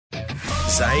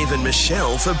Zave and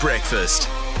Michelle for breakfast.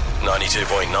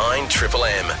 92.9 Triple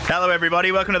M. Hello,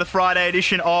 everybody. Welcome to the Friday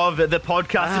edition of the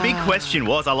podcast. The big question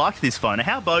was, I liked this phone,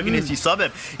 how bogan is your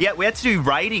suburb? Yeah, we had to do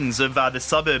ratings of the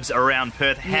suburbs around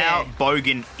Perth. How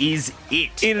bogan is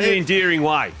it? In an endearing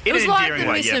way. It was like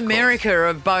the Miss America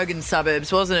of bogan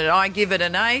suburbs, wasn't it? I give it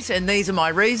an 8, and these are my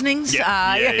reasonings.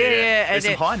 Yeah. There's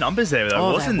some high numbers there,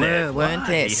 though, wasn't there? Weren't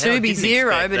there? Subi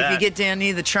 0, but if you get down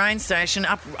near the train station,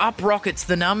 up rockets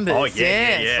the numbers. Oh,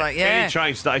 yeah. It's like, Any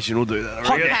train station will do that.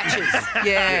 Hot patches.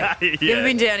 Yeah. You ever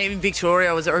been down in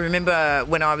Victoria? I remember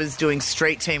when I was doing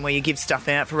street team where you give stuff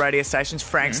out for radio stations,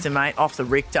 Frankston, mate, off the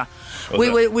Richter. We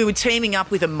were teaming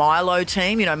up with a Milo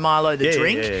team, Milo the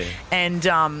drink. Yeah. And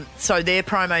so their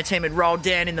promo team had rolled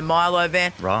down in the Milo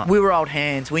van. Right. We were old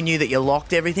hands. We knew that you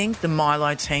locked everything. The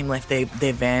Milo team left their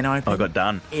van open. I got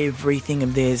done. Everything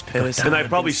of theirs personal. And they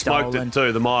probably smoked it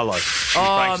too, the Milo.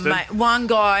 Oh, mate. One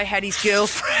guy had his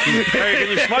girlfriend. Can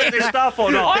you smoke this stuff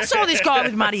or not? I saw this guy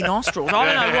with muddy nostrils. I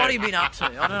don't know what he'd been up to.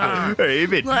 I don't know. Very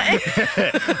bit.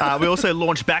 We also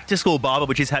launched Back to School Barber,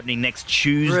 which is happening next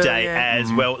Tuesday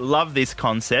as well. Love this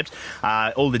concept.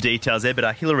 All the details there,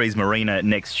 but Hillary's Marina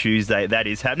next Tuesday, that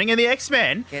is happening. And the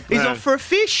X-Man is off for a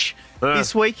fish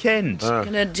this weekend.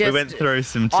 We went through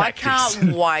some tactics. I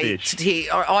can't wait to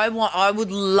hear. I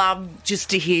would love just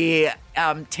to hear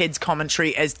Ted's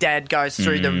commentary as Dad goes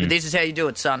through them. This is how you do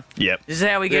it, son. Yep. This is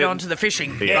how we get on to the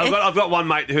fishing. Yeah. I've got one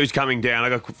mate who's coming down.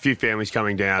 I've got a few families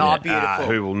coming down. Oh, beautiful.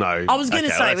 Who will know. I was going to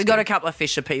say, we've got a couple of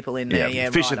fisher people in there. Yeah,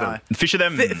 fish of them. Fish of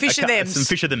them. Fish of them. Some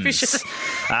fish of them.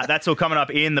 That's all coming up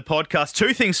in the podcast.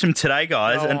 Two things from today,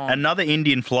 guys. Another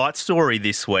Indian flight story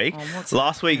this week.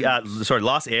 Last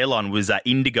airline was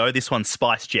Indigo. This one's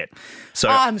SpiceJet. So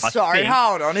I'm sorry.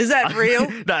 Hold on. Is that real?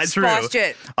 No, it's SpiceJet.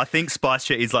 real. I think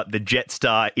SpiceJet is like the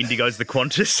Jetstar. Indigo's the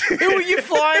Qantas. Who are you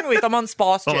flying with? I'm on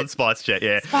SpiceJet. I'm on SpiceJet,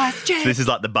 yeah. SpiceJet. So this is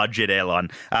like the budget airline.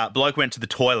 Bloke went to the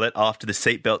toilet after the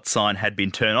seatbelt sign had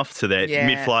been turned off. So they're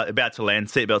mid-flight, about to land,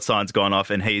 seatbelt sign's gone off,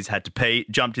 and he's had to pee,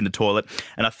 jumped in the toilet,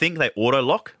 and I think they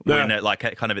auto-lock when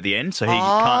kind of at the end, so he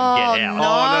can't get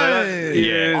out. No.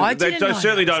 Yeah. I They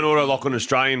certainly don't auto-lock on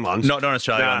Australian ones. Not on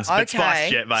Australian ones, but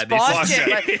SpiceJet, mate.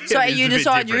 SpiceJet. So you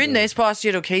decide you're in there,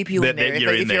 SpiceJet will keep you in there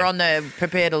if you're on the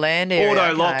prepare to land area.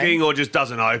 Auto-locking or just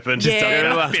doesn't open.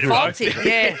 Faulty.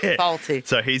 Yeah, faulty.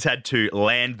 So he's had to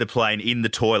land the plane in the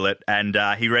toilet, and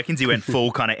he reckons he went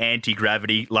full kind of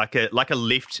anti-gravity, like a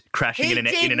lift crashing in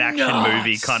an action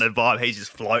movie kind of vibe. He's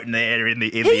just floating there in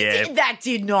the air. That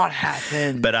did not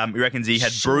happen. But he reckons he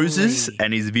had bruises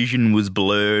and his vision was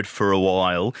blurred for a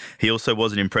while. He also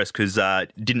wasn't impressed because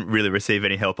didn't really receive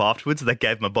any help afterwards. They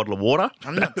gave him a bottle of water.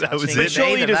 I'm not that was it.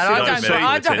 Either,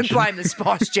 I don't blame the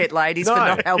SpiceJet ladies for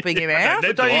not helping him out.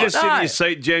 Don't you just sit in your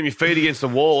seat, jam your feet against the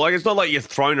wall? Like, it's not like you're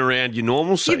thrown around your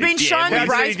normal seat. You've been shown the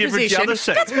brace position. That's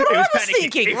what I was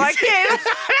thinking.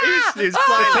 The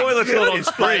toilet's not on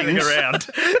spraying around.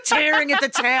 Tearing at the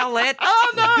towelette.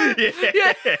 Oh, no.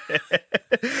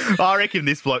 Yeah. I reckon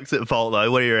this bloke's at fault,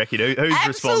 though. What do you reckon? Who's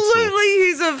responsible? Absolutely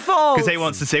he's at fault. Because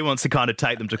he wants to kind of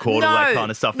take them to court, all that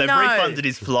kind of stuff. They've refunded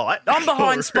his flight. I'm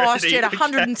behind SpiceJet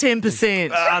 110%.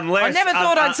 I never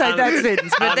thought I'd say that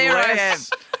sentence, but there I am.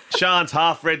 Sean's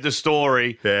half read the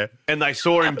story, and they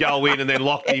saw him go in and then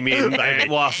locked him in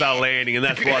whilst they were landing, and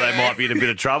that's why they might be in a bit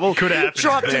of trouble. Could have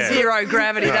dropped to zero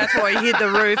gravity. That's why he hit the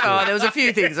roof. Oh, there was a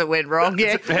few things that went wrong.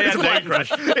 Yeah, he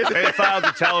failed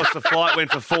to tell us the flight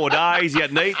went for 4 days. He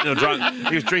hadn't eaten or drunk.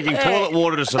 He was drinking toilet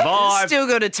water to survive. Still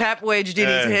got a tap wedged in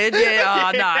his head.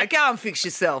 Yeah. Oh no, go and fix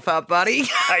yourself up, buddy.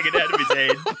 Take it out of his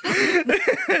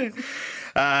head.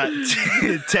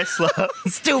 Tesla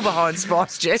still behind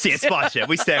SpiceJet. Yeah, SpiceJet.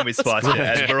 We stand with SpiceJet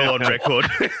as we're all on record.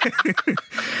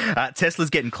 Tesla's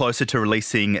getting closer to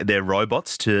releasing their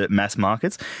robots to mass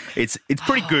markets. It's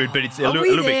pretty good, but it's a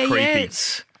little bit creepy.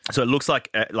 Yet? So it looks like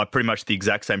pretty much the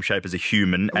exact same shape as a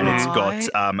human, and it's got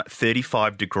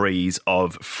 35 degrees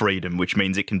of freedom, which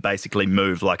means it can basically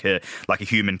move like a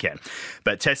human can.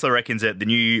 But Tesla reckons that the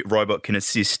new robot can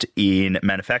assist in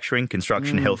manufacturing,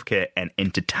 construction, healthcare, and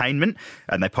entertainment.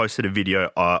 And they posted a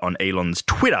video on Elon's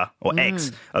Twitter or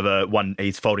X of one.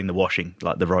 He's folding the washing,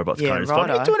 like the robot's kind of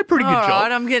folding. He's doing a pretty good job.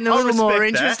 Right, I'm getting a little more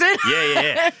interested.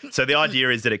 Yeah. So the idea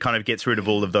is that it kind of gets rid of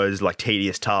all of those like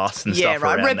tedious tasks and stuff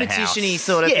around the house. Repetition-y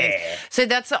sort of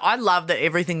things. So I love that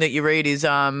everything that you read is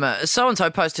so-and-so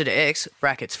posted to X,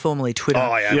 brackets, formerly Twitter.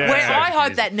 Oh, yeah. Where I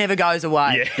hope that never goes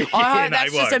away. Yeah. I hope No,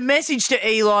 that's it just a won't. message to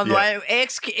Elon. Yeah. Like,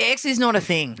 X is not a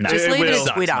thing. No, just leave it as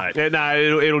sucks, Twitter. mate. Yeah,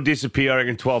 no, it'll disappear, I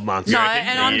reckon, 12 months. No, reckon?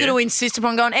 and I'm Yeah. going to insist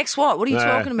upon going, X what? What are you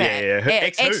talking about? Yeah.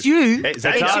 X who? X you?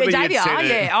 Exactly. It's hard when you'd Xavier? said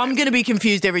it. Yeah, I'm going to be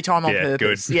confused every time on Yeah,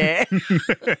 purpose. good. Yeah.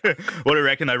 What do you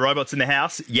reckon, though? Robots in the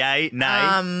house? Yay,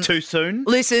 nay, too soon?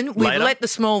 Listen, we've Later? let the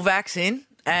small vax in.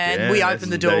 And Yeah, we that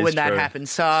opened the is door when that true. happened.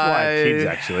 So why kids,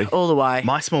 actually. all the way.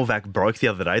 My small vac broke the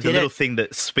other day. The Did little it? thing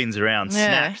that spins around Yeah.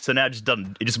 snapped. So now it just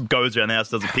doesn't. It just goes around the house,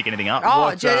 doesn't pick anything up. Oh,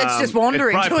 What, it's just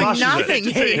wandering, it doing flushes it. nothing.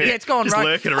 Just- Yeah, it's gone just right.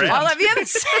 lurking around. Oh, have you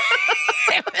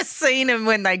ever seen them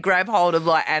when they grab hold of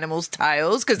like animals'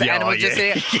 tails because the Yeah, animals just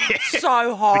yeah. sit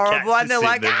so horrible, and they're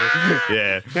like,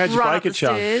 yeah. How'd you run break up it, the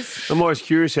Chuck? stairs. I'm always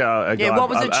curious how a guy... Yeah, what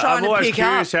was it trying I'm to always pick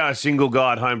curious up? how a single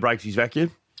guy at home breaks his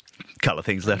vacuum. Couple of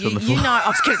things left on the floor. you know, I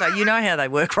was going to say, you know how they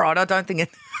work, right? I don't think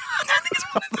it's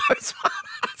one of those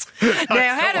ones. Now,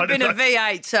 had it been a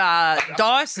V8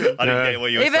 Dyson, I didn't get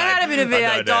what you were if it saying. had been a I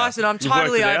V8 know Dyson, I'm worked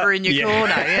totally it out? over in your Yeah.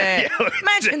 corner. Yeah. Yeah.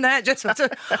 Imagine that. Just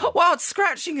while it's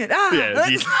scratching it. Yeah,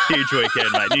 huge weekend,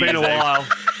 mate. Been a while.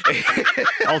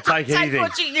 I'll take Take anything.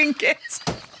 what you can get.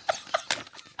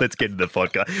 Let's get into the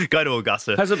podcast. Go to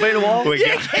Augusta. Has it been a while? We're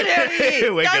Yeah, going. get out of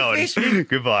here. We're Go going. fishing.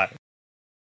 Goodbye.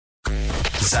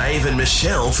 Zave and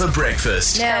Michelle for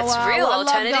breakfast. That's real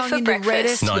alternative for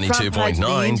breakfast.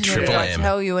 92.9 Triple I M.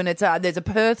 tell you, and it's there's a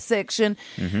Perth section,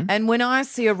 and when I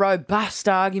see a robust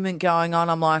argument going on,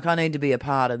 I'm like, I need to be a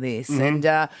part of this. And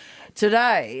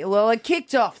today, well, it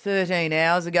kicked off 13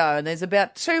 hours ago, and there's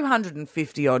about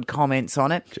 250 odd comments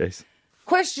on it. Jeez.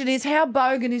 Question is, how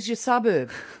bogan is your suburb?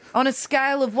 On a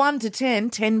scale of 1 to 10,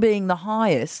 10 being the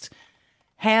highest,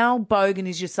 how bogan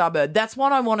is your suburb? That's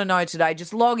what I want to know today.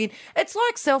 Just log in. It's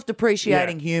like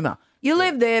self-depreciating humour. You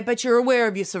live there, but you're aware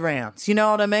of your surrounds. You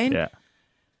know what I mean? Yeah.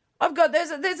 I've got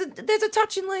there's a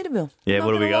touch in Leaderville. Yeah, Not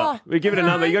what do we gonna got? lie. We give it a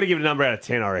number. You got to give it a number out of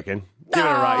 10, I reckon. Give it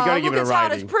a rate. You got to give look, it a it's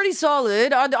hard. rating. It's pretty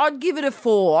solid. I'd give it a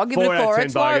 4. I'll give it 4 a out of 4. 10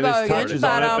 It's low bogan. There's bogan, touches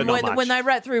on it, but not much. when they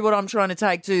rat through what I'm trying to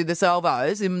take to the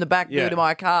salvos in the back Yeah. boot of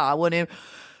my car, when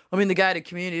I'm in the gated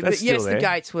community. That's but yes, still the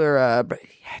there. gates were.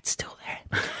 Yeah, it's still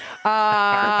there.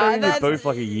 Been in the That's booth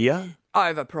like a year.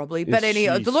 over probably. But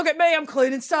Jeez. look at me, I'm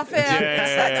cleaning stuff out.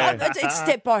 Yeah. It's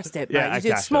step by step, mate. Yeah, You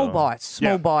do okay. small bites,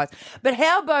 Yeah. bites. But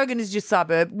how bogan is your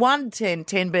suburb? 1 to 10,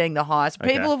 10 being the highest.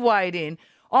 People have weighed in.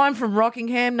 I'm from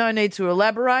Rockingham, no need to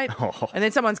elaborate. And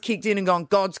then someone's kicked in and gone,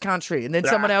 God's country. And then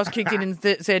someone else kicked in and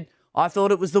said, I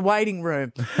thought it was the waiting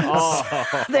room.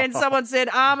 Then someone said,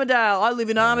 Armadale. I live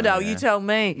in Armadale, you tell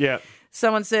me. Yeah.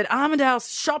 Someone said, Armadale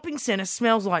shopping centre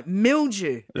smells like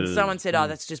mildew. And someone said, oh,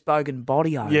 that's just bogan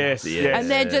body odour. Yes. Yeah.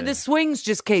 Yes. And the swings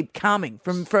just keep coming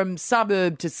from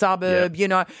suburb to suburb. You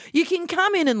know, you can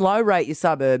come in and low rate your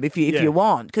suburb if you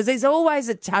want, because there's always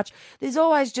a touch. There's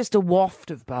always just a waft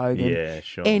of bogan. Yeah,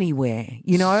 sure. Anywhere,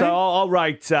 you know. So I'll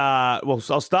rate. I'll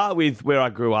start with where I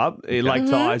grew up, in Lake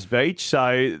Tyers Beach.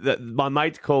 So my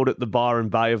mates called it the Byron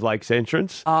Bay of Lakes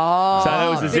Entrance. Oh, So that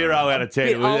was a 0 out of 10.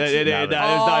 bit There's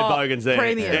no bogans there.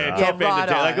 premium. Yeah, Yeah, top end of 10.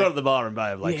 righto. They got it the Byron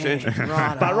Bay of Lakes Yeah, Entrance.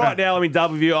 righto. But right now I'm in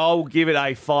W. I'll give it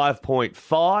a 5.5.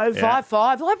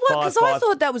 5.5. Like what? Because I 5.5.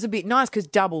 thought that was a bit nice because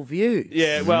double view.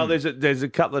 Yeah, well, there's a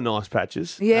couple of nice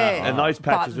patches. Yeah. And those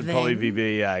patches But would probably then-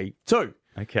 be a 2.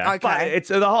 Okay. Okay. But it's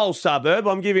the whole suburb.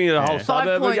 I'm giving it a whole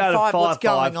suburb. We go to 5.5, what's 5.5.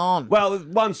 going on? Well,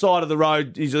 one side of the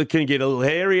road can get a little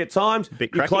hairy at times. Bit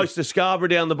You're cracky. close to Scarborough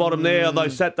down the bottom there.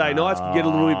 Those Saturday nights can get a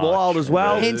little bit wild as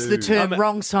well. Hence the term I'm-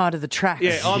 wrong side of the tracks.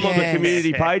 Yeah, I'm on the Yes.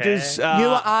 community pages.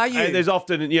 Are you? And there's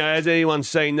often, has anyone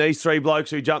seen these 3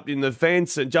 blokes who jumped in the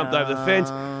fence and jumped over the fence?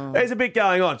 There's a bit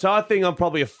going on. So I think I'm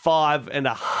probably a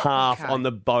 5.5 Okay. on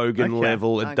the bogan Okay.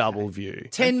 level at double view.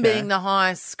 10 being the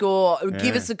highest score.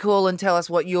 Give us a call and tell us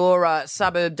what your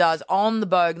suburb does on the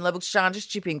bogan level. Sean, just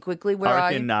chip in quickly. Where I are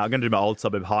reckon you? I'm going to do my old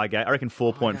suburb Highgate. I reckon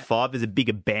 4.5. There's a big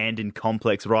abandoned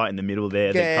complex right in the middle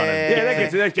there. That kind of, Yeah,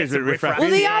 that gets a bit riff-raff. Well,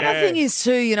 the Yeah. other thing is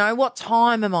too, what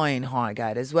time am I in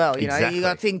Highgate as well? You Exactly.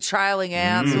 got things trailing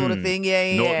out sort of thing.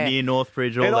 Yeah. Near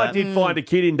Northbridge, all And that. I did find a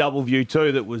kid in double view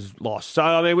too that was lost. So,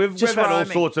 I mean, we've Just had all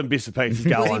roaming. sorts of bits and pieces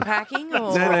Was going. he packing?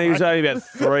 Or? No, he was only about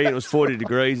 3 and it was 40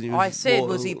 degrees. And he I said,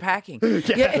 was he packing?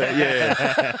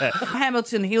 Yeah.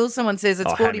 Hamilton Hill, someone says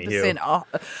it's Oh, 40%.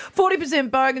 40%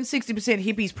 bogan, 60%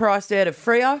 hippies priced out of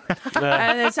Frio.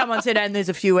 And then someone said, and there's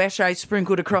a few Eshe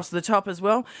sprinkled across the top as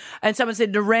well. And someone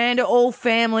said, Naranda, all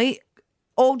family,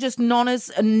 all just nonos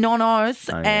and nonos,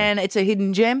 and it's a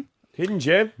hidden gem. Hidden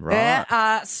gem. Right.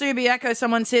 Subiaco,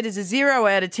 someone said, is a 0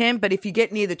 out of 10, but if you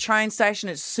get near the train station,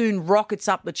 it soon rockets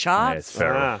up the charts. Yeah, it's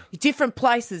fair. Different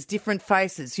places, different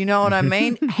faces. You know what I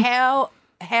mean? How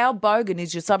bogan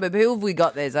is your suburb? Who have we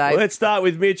got there, Zabe? Let's start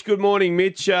with Mitch. Good morning,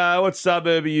 Mitch. What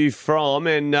suburb are you from,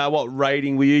 and what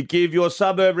rating will you give your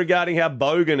suburb regarding how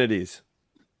bogan it is?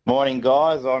 Morning,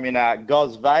 guys. I'm in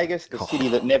Gos Vegas, the city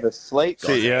that never sleeps.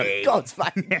 God's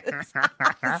Vegas.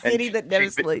 City that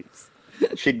never sleeps.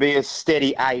 Should be a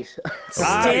steady 8.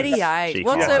 Steady 8.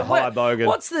 What's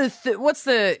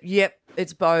the yep,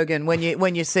 it's bogan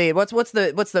when you see it. What's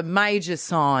the major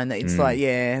sign that it's like,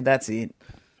 yeah, that's it.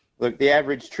 Look, the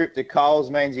average trip to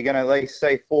Coles means you're going to at least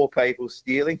see 4 people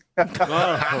stealing.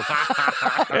 That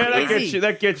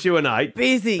gets you an 8.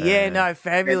 Busy, yeah, no,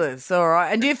 fabulous. All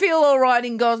right. And do you feel all right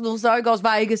in Gosnells, though? Gos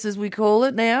Vegas, as we call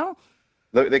it now?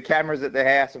 Look, the cameras at the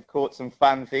house have caught some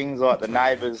fun things, like the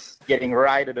neighbours getting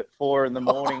raided at 4 in the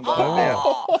morning by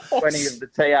about 20 of the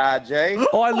TRG.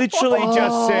 I literally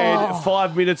just said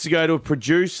 5 minutes ago to a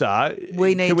producer,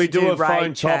 can we do a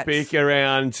phone topic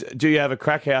around, do you have a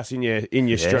crack house in your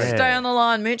street? Stay on the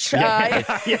line, Mitch.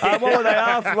 What were they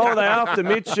after,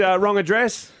 Mitch? Wrong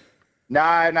address?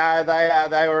 No,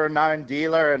 they were a known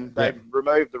dealer, and they've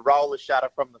removed the roller shutter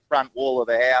from the front wall of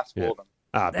the house for them.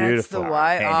 Ah, beautiful. That's the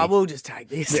way. We'll just take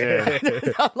this. Yeah.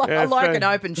 I like an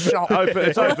open shop.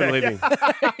 It's open living.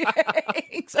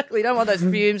 Exactly. Don't want those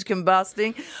fumes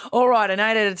combusting. All right, an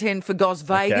 8 out of 10 for Gos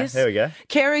Vegas. Okay, there we go.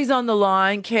 Kerry's on the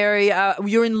line. Kerry,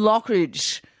 you're in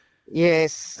Lockridge.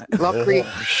 Yes, Lockridge.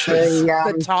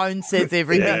 The tone says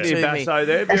everything to me. Basso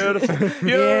there, beautiful. Beautiful.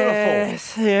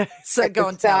 Yes, yeah. So go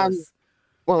and tell us.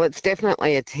 Well, it's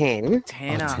definitely a 10.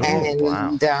 10.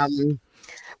 And,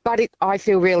 but I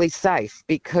feel really safe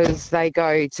because they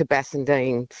go to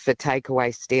Bassendean for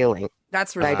takeaway stealing.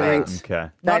 That's right.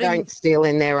 respect. They don't steal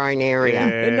in their own area.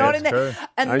 They're not in there.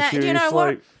 And that, you know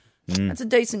what? Mm. That's a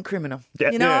decent criminal.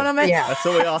 Yeah. You know what I mean? Yeah. That's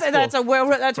all we ask for.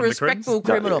 That's a respectful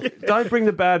criminal. Don't bring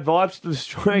the bad vibes to the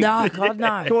street. No, God,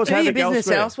 no. Cause Do your havoc business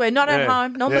elsewhere. Not at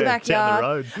home, not the backyard. Down the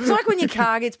road. It's like when your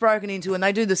car gets broken into and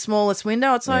they do the smallest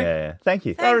window. It's like, Yeah. Thank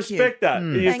you. I respect that.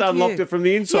 You just Thank unlocked you. it from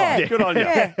the inside. Yeah. Good on you.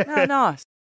 Yeah, no, nice.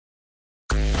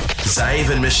 Zave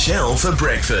and Michelle for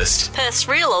breakfast. Perth's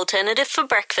real alternative for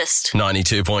breakfast.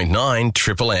 92.9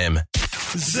 Triple M.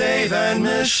 Zave and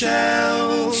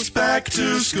Michelle's back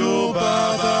to school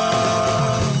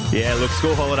barber. Yeah, look,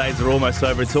 school holidays are almost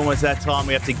over. It's almost that time.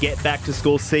 We have to get back to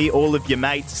school, see all of your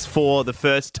mates for the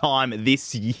first time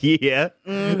this year.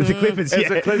 The Clippers, It's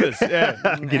the Clippers, yeah.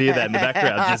 You can hear that in the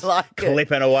background, just like it.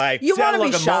 clipping away. You want Sounded to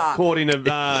like be a moth sharp. caught in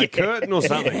a curtain or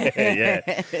something.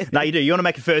 Yeah. No, you do. You want to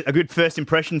make a good first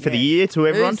impression for the year to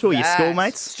everyone, to all your Who's that?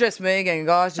 schoolmates? It's just me again,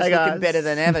 guys. Just Hey, looking guys. better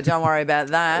than ever. Don't worry about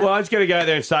that. Well, I just got to go out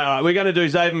there and say, all right, we're going to do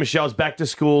Zave and Michelle's back to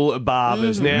school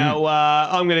barbers. Now,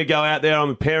 I'm going to go out there.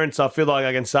 I'm a parent, so I feel like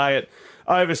I can say it.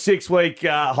 Over 6-week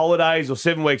holidays or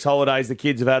 7 weeks holidays the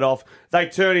kids have had off, they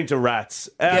turn into rats.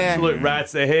 Absolute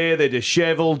rats. Their hair, they're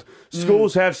dishevelled.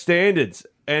 Schools have standards,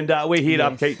 and we're here to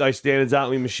upkeep those standards,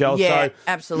 aren't we, Michelle? Yeah, so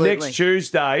absolutely. Next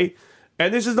Tuesday,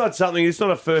 and this is not something, it's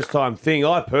not a first-time thing.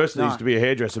 I personally used to be a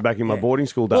hairdresser back in my boarding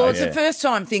school days. Well, it's a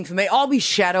first-time thing for me. I'll be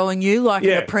shadowing you like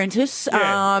an apprentice,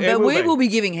 but we will be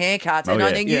giving haircuts, and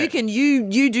I think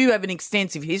you do have an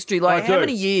extensive history. Like, how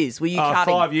many years were you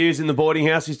cutting? 5 years in the boarding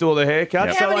house, used to all the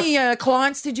haircuts. How many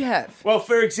clients did you have? Well,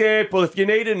 for example, if you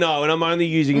need to know, and I'm only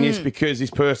using this because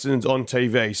this person's on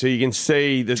TV, so you can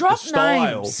see the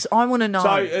style. Names. I want to know. So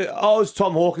I was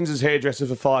Tom Hawkins' hairdresser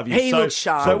for 5 years. He looks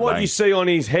sharp. So what you see on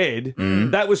his head,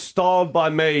 that was styled by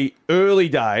me early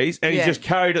days, and he just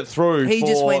carried it through. He for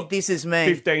just went, this is me.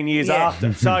 15 years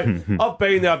after. So I've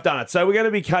been there, I've done it. So we're going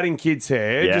to be cutting kids'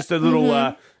 hair, just a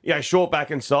little, short back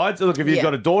and sides. So look, if you've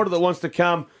got a daughter that wants to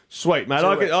come, sweet, mate.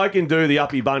 I can do the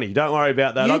uppy bunny. Don't worry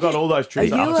about that. I've got all those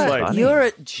tricks up my sleeve. You're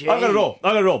a G. I got it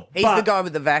all. He's the guy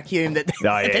with the vacuum that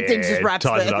thing just wraps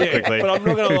ties it up quickly. But I'm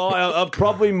not going to lie, I'm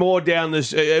probably more down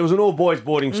this. It was an all-boys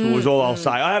boarding school, is all I'll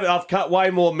say. I've cut way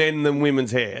more men than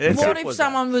women's hair. It's What simple if as that.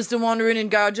 someone was to wander in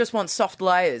and go, I just want soft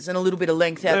layers and a little bit of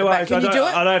length out the back? Can you do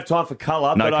it? I don't have time for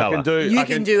colour, No but I colour. can do. You I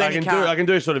can do any colour. I can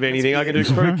do sort of anything. I can do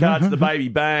crew cuts, the baby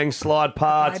bangs, slide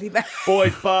parts, Baby bang.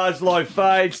 boys bars, low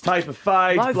fades, taper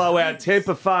fades, Low blowout, fades.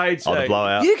 temper fades. Oh, the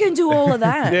blowout. You can do all of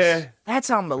that. Yeah. That's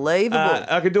unbelievable.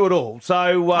 I can do it all. So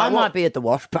I might be at the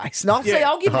wash base. No, see,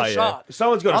 I'll give it a shot.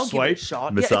 Someone's got I'll to give it a sweep.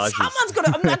 shot. Massages. Yeah, someone's got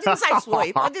to. I didn't say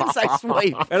sweep. I didn't say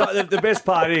sweep. And the best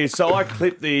part is, so I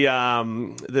clip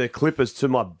the clippers to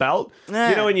my belt. Yeah.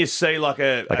 You know when you see like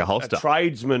a holster.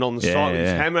 tradesman on the Yeah, side with his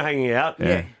yeah. hammer hanging out?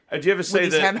 Yeah. Did you ever see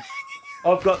With his hammer.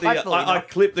 I've got Hopefully I not.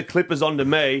 clip the clippers onto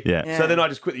me. Yeah. So then I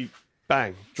just quickly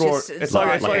bang, draw Just- it. it's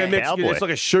Like like a a Mexican, cowboy. it's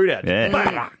like a shootout. Yeah.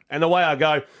 Bang, and away I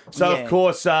go. So, Yeah. of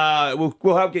course,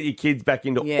 we'll help get your kids back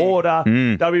into Yeah. order.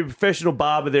 There'll be a professional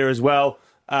barber there as well.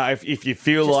 If you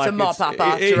feel Just like to mop up if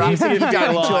after you us if you feel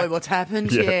don't like- enjoy what's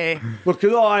happened. Yeah. Look,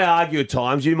 because I argue at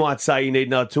times, you might say you need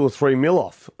another 2 or 3 mil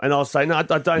off. And I'll say, no, I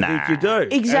don't think you do.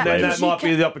 Exactly. And then that You might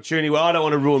be the opportunity where I don't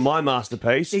want to ruin my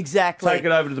masterpiece. Exactly. Take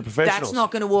it over to the professionals. That's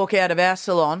not going to walk out of our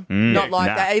salon. Not like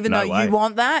Nah, that. Even no though way. you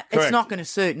want that, Correct. it's not going to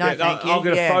suit. No, Yeah, thank you. I'll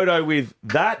get a Yeah. photo with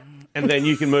that. And then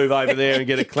you can move over there and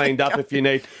get it cleaned up if you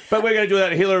need. But we're going to do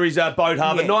that at Hillary's Boat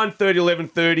Harbour, Yeah. 9:30,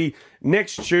 11:30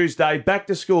 next Tuesday. Back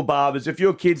to school barbers. If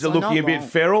your kids are So looking not a bit long.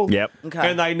 feral Yep.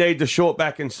 Okay. and they need the short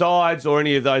back and sides or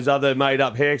any of those other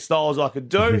made-up hairstyles I could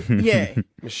do, Yeah.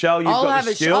 Michelle, you've I'll got have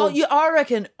the a skill. I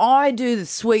reckon I do the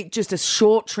sweep, just a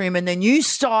short trim, and then you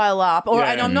style up. Or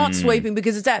Yeah. and I'm not sweeping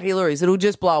because it's at Hillary's. It'll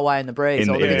just blow away in the breeze. In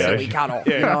All the the bits that air. we cut off.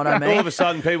 Yeah. You know what I All mean? of a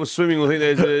sudden, people swimming will think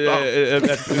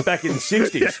there's back in the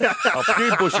 60s. A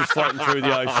few bushes floating through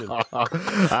the ocean.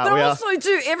 But also,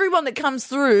 too, everyone that comes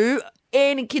through,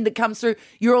 any kid that comes through,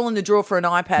 you're all in the draw for an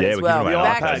iPad Yeah, as we well. give them an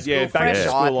Back iPad, to school, yeah, back fresh to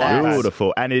school iPads. iPad.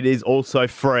 Beautiful. And it is also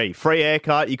free. Free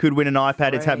haircut. You could win an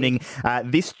iPad. It's Free. happening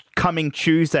this coming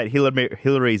Tuesday at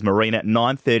Hillary's Marina at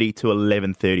 9:30 to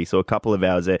 11:30. So a couple of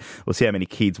hours there. We'll see how many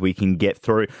kids we can get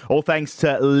through. All thanks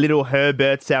to Little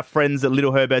Herberts, our friends at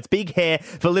Little Herberts. Big hair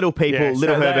for little people. Yeah, so they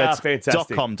are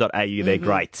fantastic. littleherberts.com.au. They're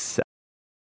great.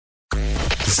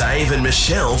 Zave and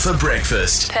Michelle for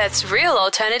breakfast. Perth's real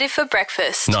alternative for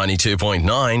breakfast.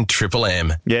 92.9 Triple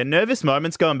M. Yeah, nervous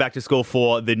moments going back to school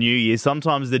for the new year.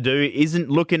 Sometimes the do isn't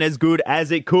looking as good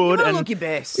as it could. You gotta and look your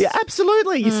best. Yeah,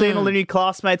 absolutely. You're seeing all the new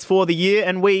classmates for the year,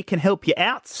 and we can help you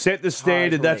out. Set the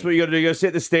standard. Totally. That's what you got to do. You got to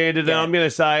set the standard. Yeah. And I'm going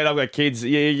to say it. I've got kids.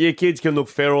 Your kids can look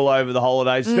feral over the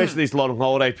holidays, especially this long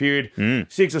holiday period.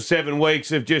 6 or 7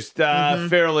 weeks of just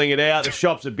feraling it out. The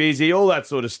shops are busy, all that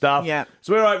sort of stuff. Yeah.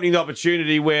 So we're opening the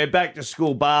opportunity where back to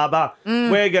school barber.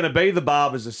 We're going to be the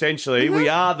barbers, essentially. We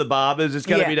are the barbers. It's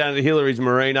going to Yeah. be down at Hillary's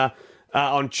Marina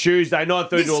on Tuesday, 9:30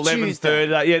 to This 11:30.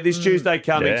 Tuesday. Yeah, this Tuesday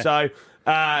coming. Yeah. So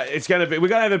it's going to be. We're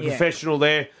going to have a Yeah. professional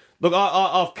there. Look,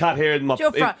 I've cut hair in my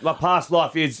Your front- my past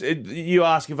life. You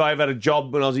ask if I ever had a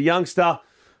job when I was a youngster.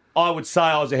 I would say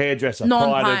I was a hairdresser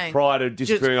Non-paying. prior to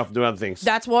disappearing off and doing other things.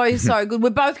 That's why you're so good. We're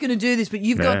both going to do this, but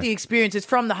you've got the experience. It's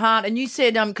from the heart. And you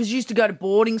said, because you used to go to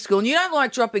boarding school, and you don't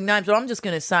like dropping names, but I'm just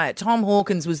going to say it. Tom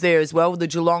Hawkins was there as well with the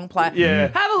Geelong player. Yeah.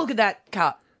 Have a look at that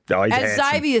cut. Oh, he's As handsome.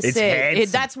 Xavier It's said,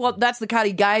 handsome. that's the cut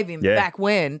he gave him Yeah. back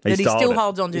when He that he styled still it.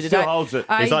 holds on to He today. still holds it.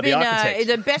 He's He's like the been architect.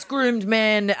 the best groomed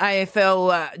man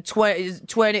AFL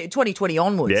 2020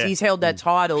 onwards. Yeah. He's held that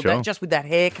title Sure. just with that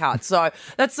haircut. So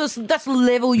that's the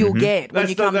level you'll get when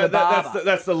you come to the barber.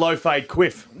 That's the low fade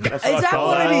quiff. That's Is I that call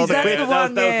what that. it is? The That's quiff. the That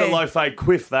one, was yeah. the low fade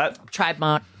quiff. That.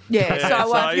 Trademark. Yeah, Yeah,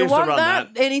 so so I if you used to want run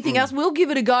that, that. anything else, we'll give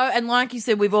it a go. And like you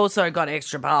said, we've also got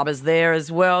extra barbers there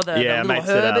as well. The Yeah, little mates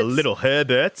at Herberts. Little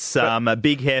Herberts.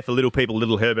 Big hair for little people,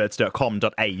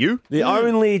 littleherberts.com.au. The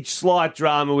only slight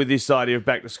drama with this idea of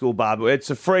back to school barber, it's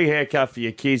a free haircut for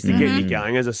your kids to get you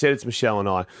going. As I said, it's Michelle and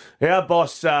I. Our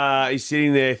boss is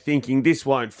sitting there thinking this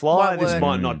won't fly, Won't this work.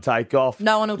 might not take off.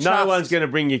 No one will No trust. one's going to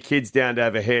bring your kids down to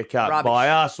have a haircut Rubbish. by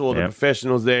us or the Yep.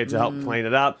 professionals there to help clean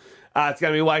it up. It's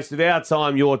going to be a waste of our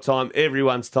time, your time,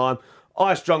 everyone's time.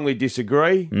 I strongly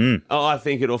disagree. I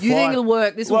think it'll fly. You think it'll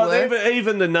work? This will work?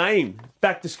 Even the name,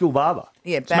 back to school barber,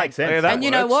 Yeah, back. makes sense. Yeah, that And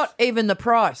you know works. what? Even the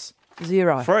price,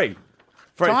 $0. free.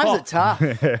 Times pop. are tough.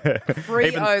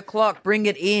 3:00, bring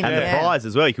it in. And Yeah. the prize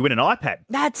as well. You can win an iPad.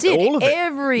 That's it. All of it.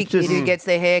 Every kid who gets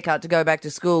their haircut to go back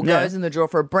to school Yeah. goes in the draw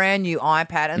for a brand new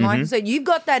iPad. And like I said, you've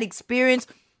got that experience.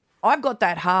 I've got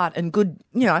that heart and good,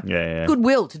 Yeah.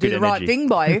 goodwill to do Good the right energy. thing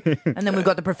by you. And then we've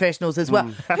got the professionals as well.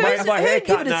 My Who'd give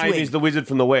haircut it a name swing? is the Wizard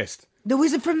from the West. The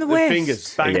Wizard from the The West.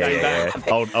 fingers, bang, bang,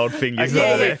 bang. Old fingers. Yeah, all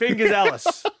yeah. there. Fingers,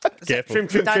 Alice. Careful. Trim,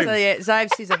 trim, Don't trim. say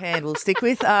Zave's scissor hand we'll stick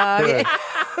with. Yeah.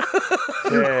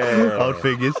 Old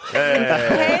fingers.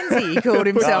 Pansy, he called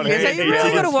himself. Oh, Yeah, so Handy you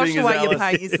really got to Alice, watch the fingers way you Alice.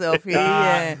 paint yourself here.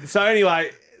 Yeah. So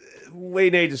anyway, we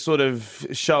need to sort of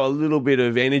show a little bit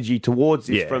of energy towards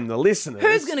this Yeah. from the listeners.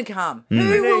 Who's going to come?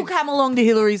 Who will come along to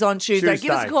Hillary's on Tuesday?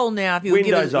 Give us a Tuesday. call now if you'll give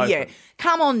Windows us. Yeah, open.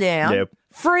 come on down. Yep.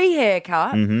 Free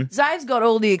haircut. Zave's got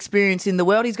all the experience in the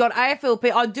world. He's got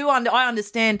AFLP. I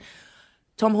understand.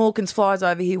 Tom Hawkins flies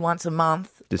over here once a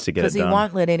month Just to get it because he done.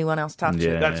 won't let anyone else touch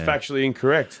Yeah. it. That's factually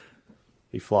incorrect.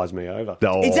 He flies me over.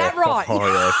 Oh, Is that right?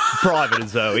 yeah. Private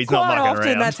as well. He's Quite not mucking often,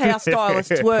 around. that's how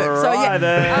stylists work. So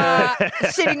yeah,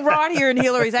 sitting right here in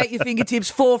Hillary's at your fingertips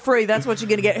for free. That's what you're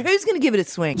going to get. Who's going to give it a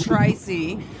swing?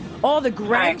 Tracy. Oh, the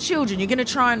grandchildren. You're going to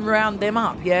try and round them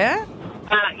up, yeah?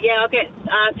 Yeah, I'll get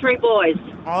 3 boys.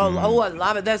 Oh, I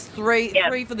love it. That's three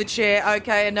for the chair.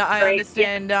 Okay, and I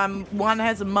understand one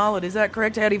has a mullet. Is that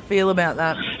correct? How do you feel about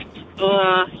that?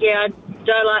 Yeah, I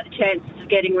don't like the chances of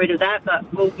getting rid of that,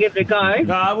 but we'll give it a go.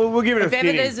 No, we'll give it a If ever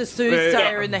thinning. there's a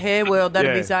soothsayer in the hair world,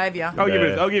 that'd be Xavier. I'll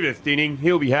give it a thinning.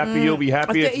 He'll be happy. You'll be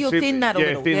happy. You'll thin that a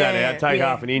little. Yeah, thin that out. Take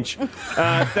half an inch.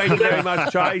 Thank you very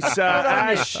much, Trace.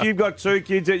 Ash, you've got two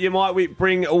kids that you might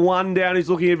bring one down who's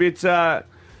looking a bit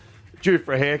due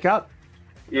for a haircut.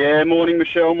 Yeah, morning,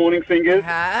 Michelle. Morning, Fingers.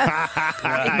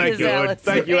 Thank you.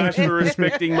 Thank you, Ash, for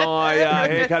respecting my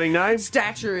haircutting name.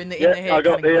 Stature in the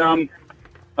haircutting.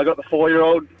 I got the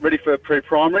 4-year-old ready for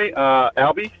pre-primary,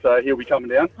 Albie, so he'll be coming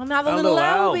down. Another little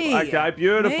Albie. Okay,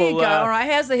 beautiful. There you go. All right,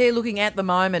 how's the hair looking at the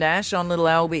moment, Ash, on little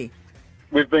Albie?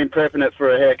 We've been prepping it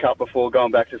for a haircut before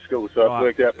going back to school, so it's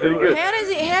worked out pretty good. How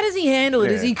does he handle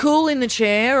it? Yeah. Is he cool in the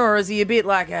chair, or is he a bit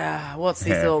like, what's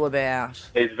this all about?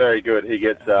 He's very good. He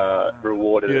gets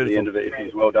rewarded at the end of it if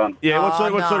he's well done. Yeah,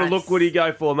 what sort of look would he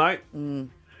go for, mate?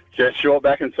 Just short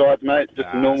back and sides, mate. Just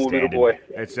a normal little boy.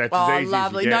 That's as easy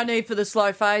lovely. as you No get. need for the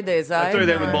slow fade there, Zay. I do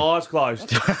that with my eyes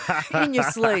closed. In your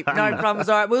sleep. No problems.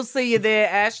 All right, we'll see you there,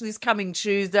 Ash, this coming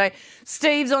Tuesday.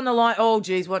 Steve's on the line. Oh,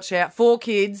 geez, watch out. 4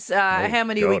 kids. How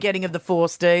many are we getting of the 4,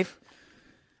 Steve?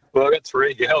 Well, I've got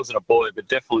 3 girls and a boy, but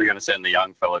definitely going to send the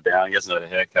young fella down. He hasn't had a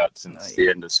haircut since the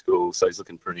end of school, so he's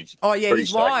looking pretty. Oh, yeah, pretty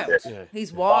he's wild. shaky there.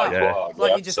 He's wild. Yeah.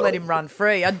 Like you just let him run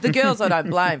free. The girls I don't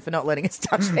blame for not letting us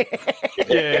touch their hair.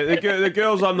 Yeah, the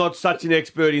girls, I'm not such an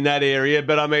expert in that area,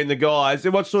 but I mean the guys.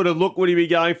 What sort of look would he be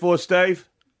going for, Steve?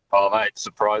 Oh, mate,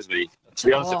 surprise me. To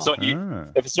be honest,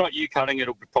 if it's not you cutting,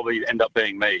 it'll probably end up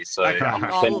being me. So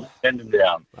I'm send him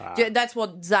down. Yeah, that's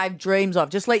what Zave dreams of.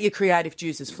 Just let your creative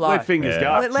juices flow. Let fingers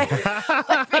go. Don't Let the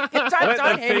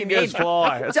hem him fingers in.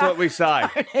 fly. That's what we say.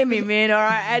 Don't hem him in, all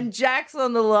right. And Jack's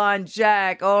on the line.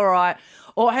 Jack, all right.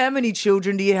 Or how many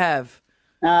children do you have?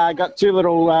 I got 2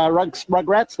 little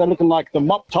rugrats. They're looking like the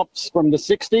mop tops from the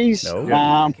 60s.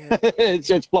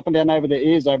 It's flopping down over their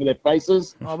ears, over their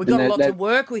faces. Oh, we've got a lot to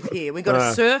work with here. We've got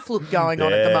a surf look going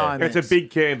on at the moment. It's a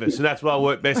big canvas, and that's what I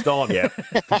work best on.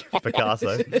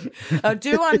 Picasso. I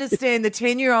do understand the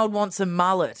 10-year-old wants a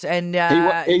mullet. And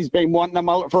he's been wanting a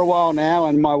mullet for a while now,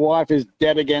 and my wife is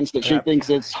dead against it. She thinks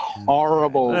it's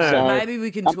horrible. So maybe we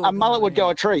can talk a mullet would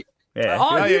go a treat. Yeah.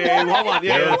 Oh, yeah.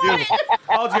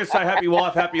 I was going to say happy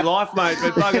wife, happy life, mate,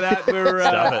 but bugger that.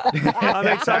 I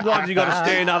mean, sometimes you got to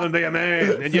stand up and be a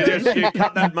man, and you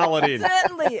cut that mullet in.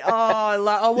 Certainly.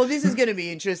 Well, this is going to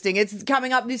be interesting. It's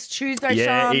coming up this Tuesday,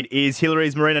 Yeah, Sean. it is.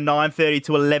 Hillary's Marina, 9:30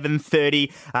 to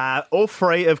 11:30. All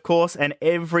free, of course, and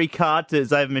every card that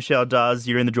Zave and Michelle does,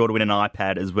 you're in the draw to win an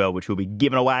iPad as well, which will be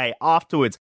given away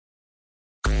afterwards.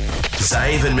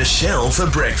 Zave and Michelle for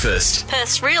breakfast.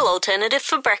 Perth's real alternative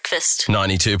for breakfast.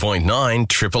 92.9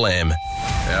 Triple M.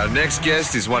 Our next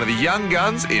guest is one of the young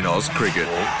guns in Oz cricket.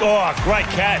 Oh, great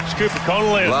catch, Cooper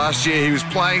Connoly. Last year he was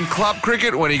playing club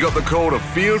cricket when he got the call to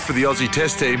field for the Aussie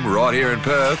Test team right here in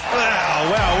Perth.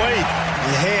 Wow-wee.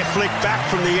 The hair flicked back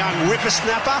from the young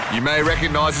whippersnapper. You may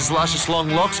recognise his luscious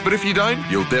long locks, but if you don't,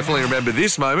 you'll definitely remember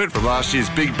this moment from last year's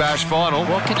Big Bash final.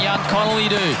 What can young Connoly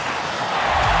do?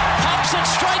 Pumps it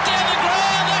straight down the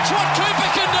ground. That's what Cooper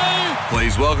can do.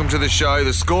 Please welcome to the show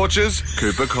the Scorchers,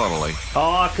 Cooper Connoly.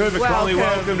 Oh, Cooper Connoly,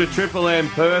 welcome to Triple M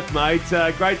Perth, mate.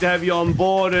 Great to have you on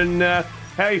board. And how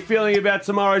are you feeling about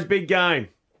tomorrow's big game?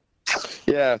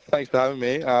 Yeah, thanks for having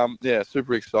me.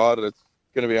 Super excited. It's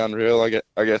going to be unreal.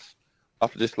 I guess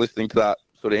after just listening to that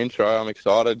sort of intro, I'm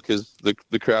excited because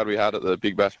the crowd we had at the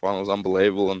Big Bash final was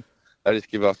unbelievable, and they just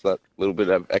give us that little bit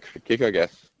of extra kick, I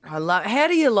guess. I love. How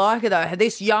do you like it though?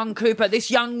 This young Cooper,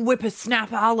 this young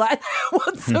whippersnapper.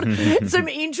 What sort of some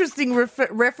interesting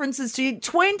references to you?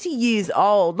 20 years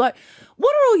old. Like,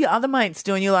 what are all your other mates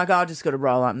doing? You're like, I just got to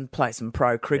roll up and play some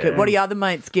pro cricket. Yeah. What do your other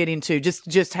mates get into?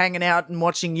 Just hanging out and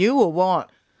watching you, or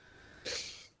what?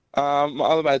 My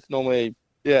other mates normally,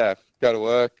 go to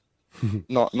work,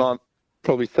 not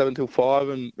probably 7 till 5,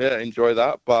 and enjoy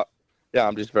that. But yeah,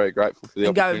 I'm just very grateful for the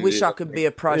opportunity. Wish I could be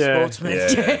a pro sportsman.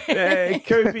 Yeah.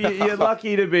 Cooper, you're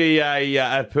lucky to be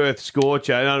a Perth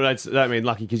Scorcher. I don't mean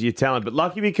lucky because of your talent, but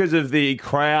lucky because of the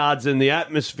crowds and the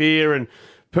atmosphere, and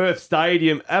Perth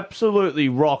Stadium absolutely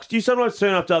rocks. Do you sometimes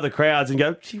turn up to other crowds and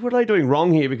go, gee, what are they doing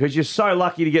wrong here? Because you're so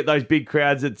lucky to get those big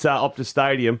crowds at Optus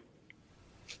Stadium.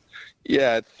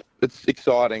 Yeah, it's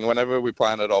exciting. Whenever we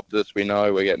play at Optus, we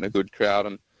know we're getting a good crowd,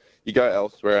 and you go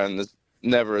elsewhere and there's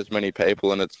never as many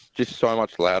people, and it's just so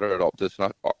much louder at Optus.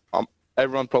 And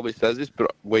everyone probably says this,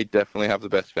 but we definitely have the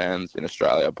best fans in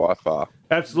Australia by far.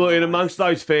 Absolutely, and amongst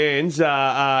those fans,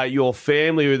 your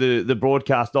family, who the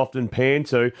broadcast often pan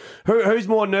to. Who's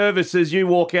more nervous as you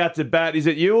walk out to bat? Is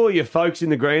it you or your folks in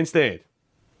the grandstand?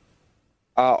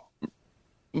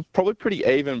 Probably pretty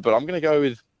even, but I'm gonna go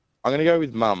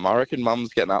with Mum. I reckon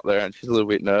Mum's getting up there and she's a little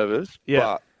bit nervous. Yeah.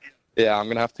 But yeah, I'm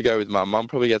gonna have to go with Mum. Mum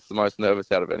probably gets the most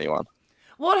nervous out of anyone.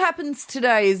 What happens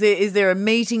today? Is there a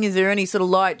meeting? Is there any sort of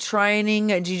light training?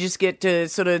 Do you just get to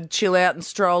sort of chill out and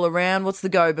stroll around? What's the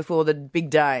go before the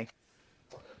big day?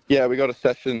 Yeah, we got a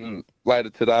session later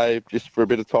today just for a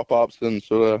bit of top-ups and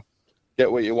sort of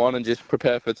get what you want and just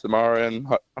prepare for tomorrow and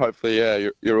hopefully, yeah,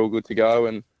 you're all good to go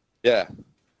and, yeah.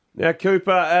 Now,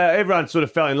 Cooper, everyone sort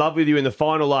of fell in love with you in the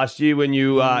final last year when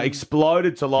you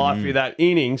exploded to life with that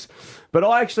innings. But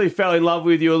I actually fell in love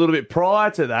with you a little bit prior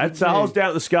to that. So I was down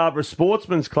at the Scarborough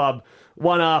Sportsman's Club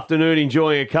one afternoon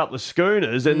enjoying a couple of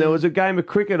schooners, and there was a game of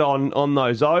cricket on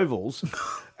those ovals.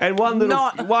 And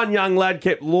one young lad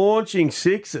kept launching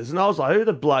sixes, and I was like, who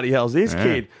the bloody hell's this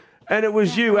kid? And it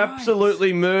was you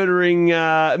absolutely murdering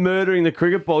the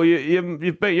cricket ball.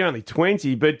 You're only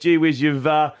 20, but gee whiz, you've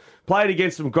played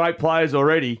against some great players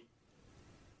already.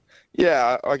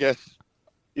 Yeah, I guess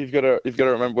you've got to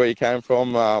remember where you came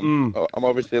from. I'm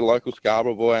obviously a local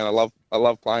Scarborough boy, and I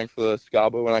love playing for the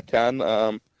Scarborough when I can.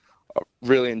 I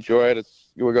really enjoy it.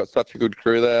 We've got such a good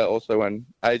crew there. Also, when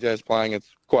AJ's playing, it's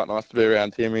quite nice to be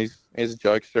around him. He's a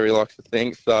jokester, he likes to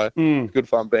think, so it's good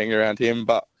fun being around him.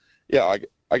 But yeah,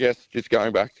 I guess just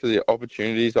going back to the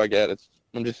opportunities I get,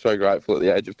 I'm just so grateful at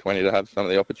the age of 20 to have some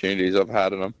of the opportunities I've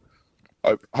had, and I'm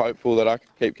hopeful that I can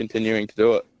keep continuing to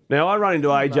do it. Now, I run into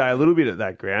AJ a little bit at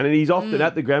that ground, and he's often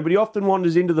at the ground, but he often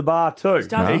wanders into the bar too. He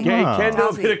can do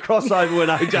a bit of crossover when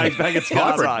AJ's back at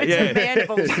Scarborough. It's a man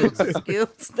of all sorts of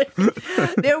skills.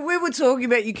 Now, we were talking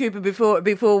about you, Cooper,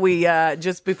 before we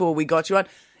got you on.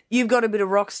 You've got a bit of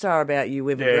rock star about you,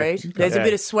 we've agreed. There's a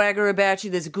bit of swagger about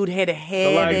you. There's a good head of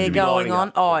hair there going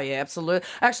on. Oh, yeah, absolutely.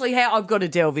 Actually, I've got to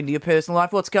delve into your personal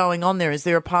life. What's going on there? Is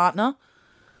there a partner?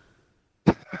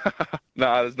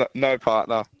 No, there's no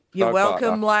partner. You're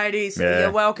welcome, ladies. Yeah.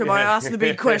 You're welcome. I ask the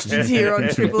big questions here on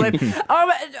Triple M.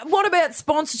 What about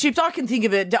sponsorships? I can think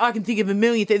of a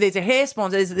million things. There's a hair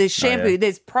sponsor, there's shampoo,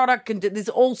 there's product, there's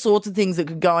all sorts of things that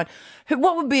could go on.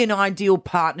 What would be an ideal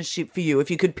partnership for you if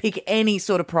you could pick any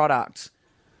sort of product?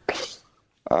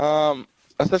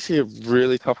 That's actually a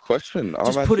really tough question.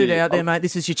 Just put it out there, mate.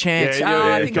 This is your chance.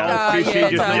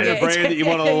 Goldfishing, just need a brand that you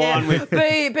want to align with.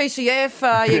 BCF,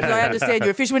 I understand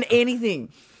you're a fisherman. Anything.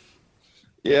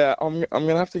 Yeah, I'm going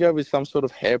to have to go with some sort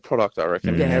of hair product, I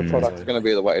reckon. Hair product's going to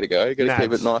be the way to go. You've got to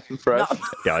keep it nice and fresh.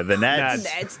 Go the Nads.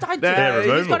 Nads, don't do that.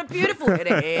 He's got a beautiful head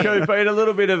of hair. Cooper, in a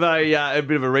little bit of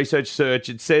a research search,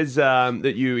 it says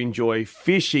that you enjoy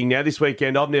fishing. Now, this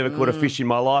weekend, I've never caught a fish in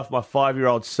my life. My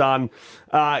 5-year-old son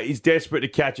is desperate to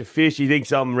catch a fish. He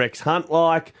thinks I'm Rex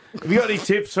Hunt-like. Have you got any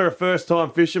tips for a first-time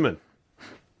fisherman?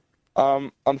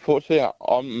 Unfortunately,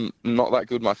 I'm not that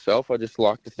good myself. I just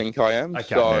like to think I am.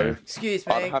 Okay. So excuse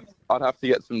me. I'd have to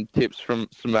get some tips from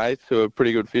some mates who are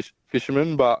pretty good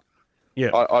fishermen, but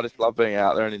I just love being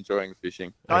out there and enjoying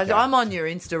fishing. Okay. I'm on your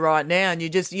Insta right now, and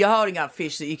you're holding up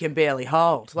fish that you can barely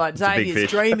hold. Like Xavier's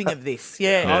dreaming of this.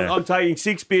 Yeah. I'm taking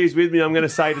 6 beers with me. I'm going to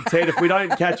say to Ted, if we don't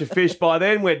catch a fish by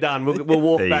then, we're done. We'll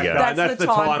walk back home. That's the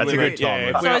time That's limit. a good time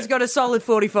limit. So it's got a solid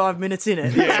 45 minutes in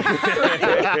it.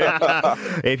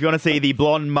 If you want to see the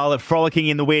blonde mullet frolicking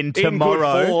in the wind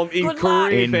tomorrow,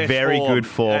 in very good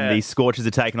form, the Scorchers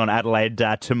are taking on Adelaide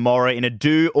tomorrow in a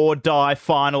do-or-die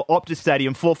final. Optus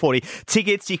Stadium, 4:40.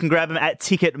 Tickets, you can grab them at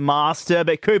Ticketmaster.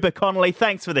 But Cooper, Connoly,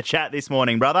 thanks for the chat this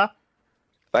morning, brother.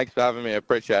 Thanks for having me. I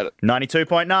appreciate it.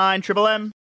 92.9 Triple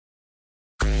M.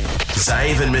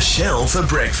 Zave and Michelle for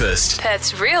breakfast.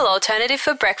 Perth's real alternative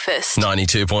for breakfast.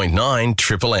 92.9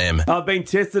 Triple M. I've been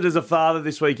tested as a father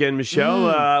this weekend,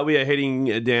 Michelle. We are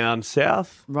heading down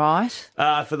south. Right.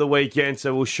 For the weekend,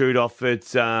 so we'll shoot off at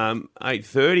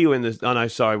 8:30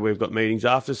 when we've got meetings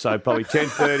after, so probably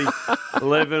 10:30,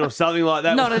 11 or something like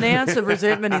that. Not an ounce of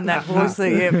resentment in that voice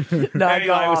there. No,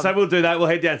 anyway, so we'll do that. We'll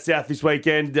head down south this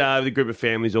weekend with a group of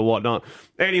families or whatnot.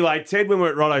 Anyway, Ted, when we were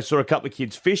at Roto, saw a couple of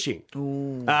kids fishing.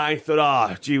 He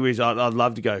thought, gee whiz, I'd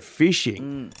love to go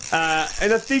fishing.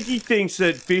 And I think he thinks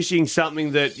that fishing's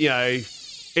something that,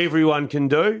 everyone can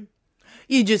do.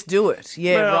 You just do it.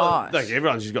 Yeah, right. Like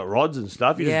everyone's just got rods and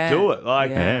stuff. You just do it.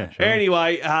 Sure.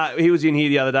 Anyway, he was in here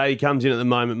the other day. He comes in at the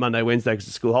moment, Monday, Wednesday, because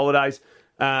it's school holidays.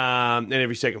 And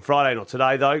every second Friday, not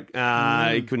today though.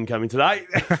 He couldn't come in today.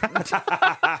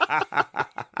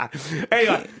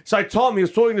 Anyway, so Tom, he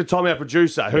was talking to Tom, our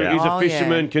producer, who is a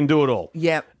fisherman, can do it all.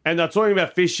 Yep. And they're talking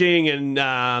about fishing, and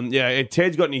and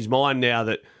Ted's got in his mind now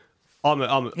that I'm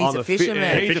a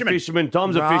fisherman. He's a fisherman.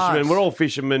 Tom's a fisherman. We're all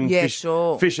fishermen. Yeah,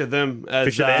 sure. Fish of them.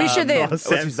 Fisher them. What's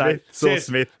his name?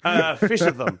 Smith. Fish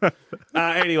of them.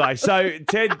 Anyway, so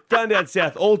Ted, going down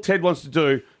south, all Ted wants to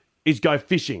do is go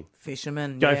fishing.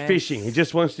 Fisherman, Go fishing. He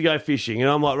just wants to go fishing. And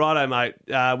I'm like, righto, mate,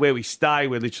 where we stay,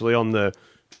 we're literally on the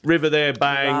river there,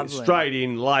 bang, Lovely. straight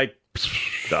in, lake.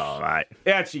 Oh, mate.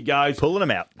 Out she goes. Pulling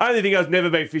them out. Only thing I've never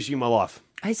been fishing in my life.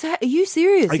 Are you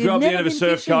serious? I grew You've up at the never end of a been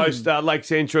surf fishing? coast.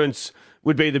 Lakes Entrance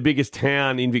would be the biggest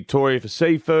town in Victoria for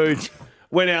seafood.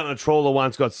 Went out on a trawler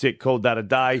once, got sick, called that a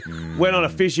day. Went on a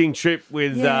fishing trip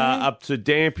with up to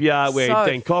Dampier where So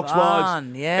Dean Cox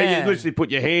fun, was. yeah. And you literally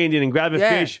put your hand in and grab a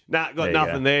fish. Nah, got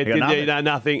nothing there. You got Did you? No,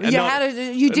 nothing.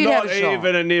 You did have a shot. Not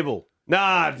even a nibble.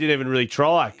 Nah, I didn't even really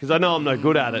try because I know I'm no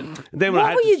good at it. And then when I What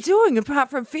had were to- you doing apart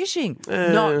from fishing?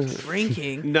 Not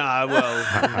drinking. No, well,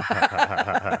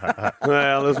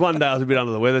 well, there's one day I was a bit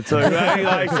under the weather too. But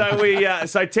anyway,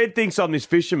 so Ted thinks I'm this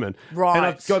fisherman, Right. And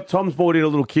I've got Tom's bought in a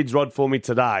little kid's rod for me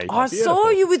today. I saw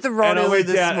you with the rod and I earlier went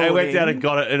this down. morning. I went down and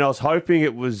got it, and I was hoping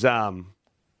it was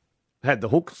had the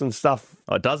hooks and stuff.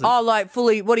 Oh, it doesn't. Oh, like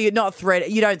fully, what do you, not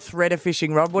thread, you don't thread a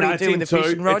fishing rod. What do you do with a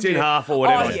fishing rod? It's in You- half or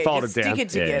whatever. Oh, It's yeah, folded you down. stick it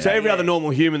together. So every yeah. other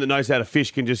normal human that knows how to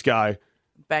fish can just go.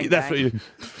 Bang, That's bang. what you.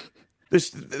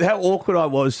 How awkward I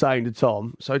was saying to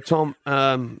Tom. So Tom,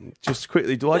 just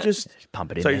quickly, do I just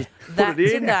pump it in so there. you just put That it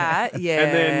to in, that, yeah.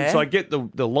 and then so I get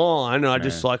the line, and I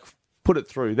just like put it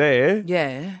through there.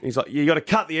 Yeah. He's like, you got to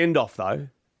cut the end off though.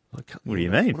 What do you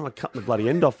mean? What am I cutting the bloody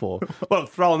end off for? Well, I'm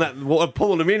throwing that, I'm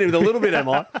pulling them in with a little bit, am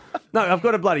I? No, I've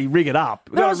got to bloody rig it up.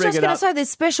 No, I was just going to say there's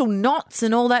special knots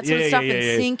and all that sort of stuff and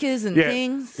sinkers and yeah.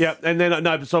 things. Yeah, and then,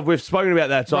 no, so we've spoken about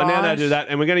that. So I now know how to do that,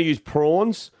 and we're going to use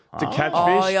prawns to catch fish.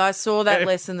 Oh, yeah, I saw that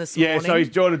lesson this morning. Yeah, so he's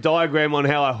drawn a diagram on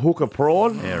how I hook a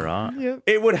prawn. Yeah, right.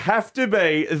 It would have to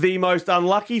be the most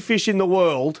unlucky fish in the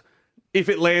world if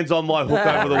it lands on my hook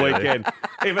over the weekend.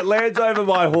 If it lands over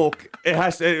my hook,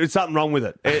 it's something wrong with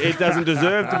it. It doesn't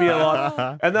deserve to be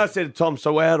alive. And then I said to Tom,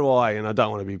 so how do I, and I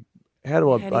don't want to be, how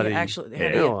do I bloody how do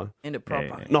you end it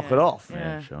proper? knock it off?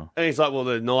 Yeah, sure. And he's like, well,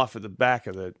 the knife at the back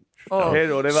of the Oh, head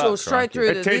or whatever. so straight through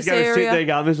And to Ted's this going to sit area. there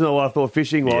going, this is not what I thought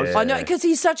fishing was. I know, because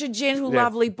he's such a gentle, Yeah.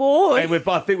 lovely boy. And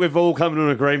I think we've all come to an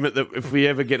agreement that if we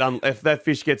ever if that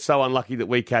fish gets so unlucky that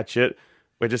we catch it,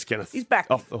 we're just going to back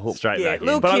off the hook. Straight back in.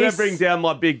 little But I'm going kiss. to bring down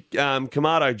my big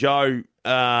Kamado Joe.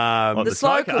 The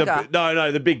slow cooker.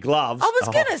 No, the big gloves. I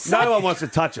was gonna say- No one wants to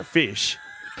touch a fish.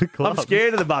 I'm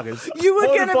scared of the buggers. You were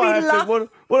What gonna if I be have to-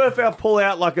 what if I pull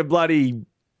out like a bloody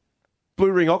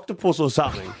blue ring octopus or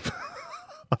something?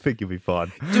 I think you'll be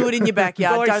fine. Do it in your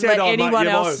backyard. Like I Don't said, let mate, anyone you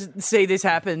else see this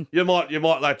happen. You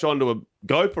might latch onto a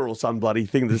gopher or some bloody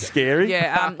thing that's scary.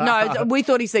 Yeah, no, we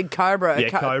thought he said cobra. Yeah,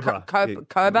 cobra.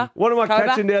 Cobra. What am I Cobra?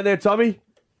 catching down there, Tommy?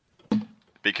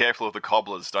 Be careful of the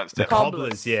cobblers. Don't step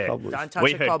Cobblers, yeah. Don't touch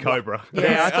We a heard cobbler. cobra.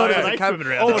 Yeah, I thought it was a They cobra. swimming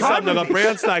around All of a there. sudden, I've got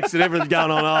brown snakes and everything's going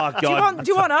on. Oh, God.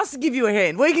 Do you want us to give you a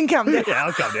hand? We can come down. Yeah,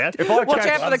 I'll come down. If I Watch catch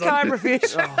out for the cobra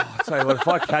fish. I tell you what, if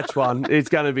I catch one, it's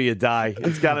going to be a day.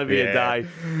 It's going to be a day.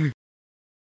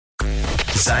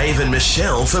 Zave and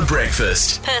Michelle for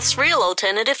breakfast. Perth's real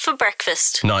alternative for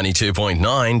breakfast.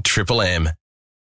 92.9 Triple M.